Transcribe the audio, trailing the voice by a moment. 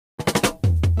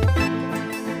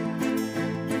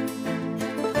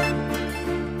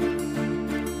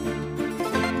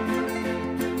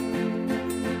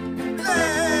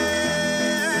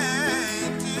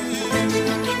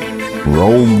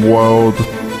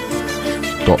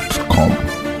romeworld.com.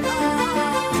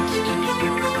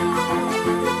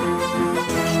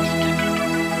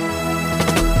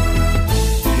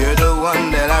 You're the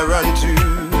one that I run to.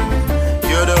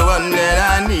 You're the one that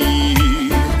I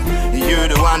need. You're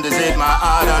the one that set my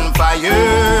heart on fire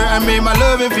and made my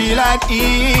loving feel like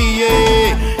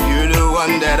yeah. You're the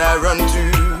one that I run to.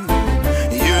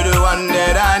 You're the one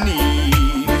that I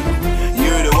need.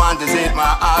 You're the one that set my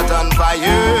heart on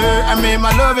fire and made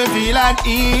my loving feel like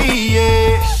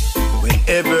yeah.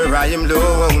 Whenever I am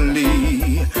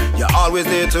lonely, you're always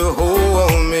there to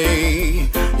hold me.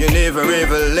 You never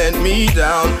ever let me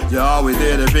down. You're always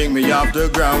there to bring me off the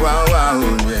ground. Wow, wow,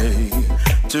 yeah.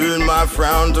 Turn my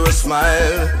frown to a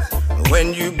smile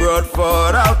when you brought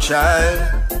forth our child.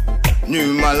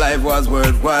 Knew my life was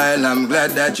worthwhile. I'm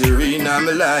glad that you're in my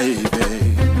life,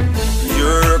 yeah.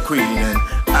 You're a queen and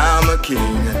I'm a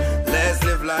king. Let's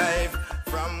live life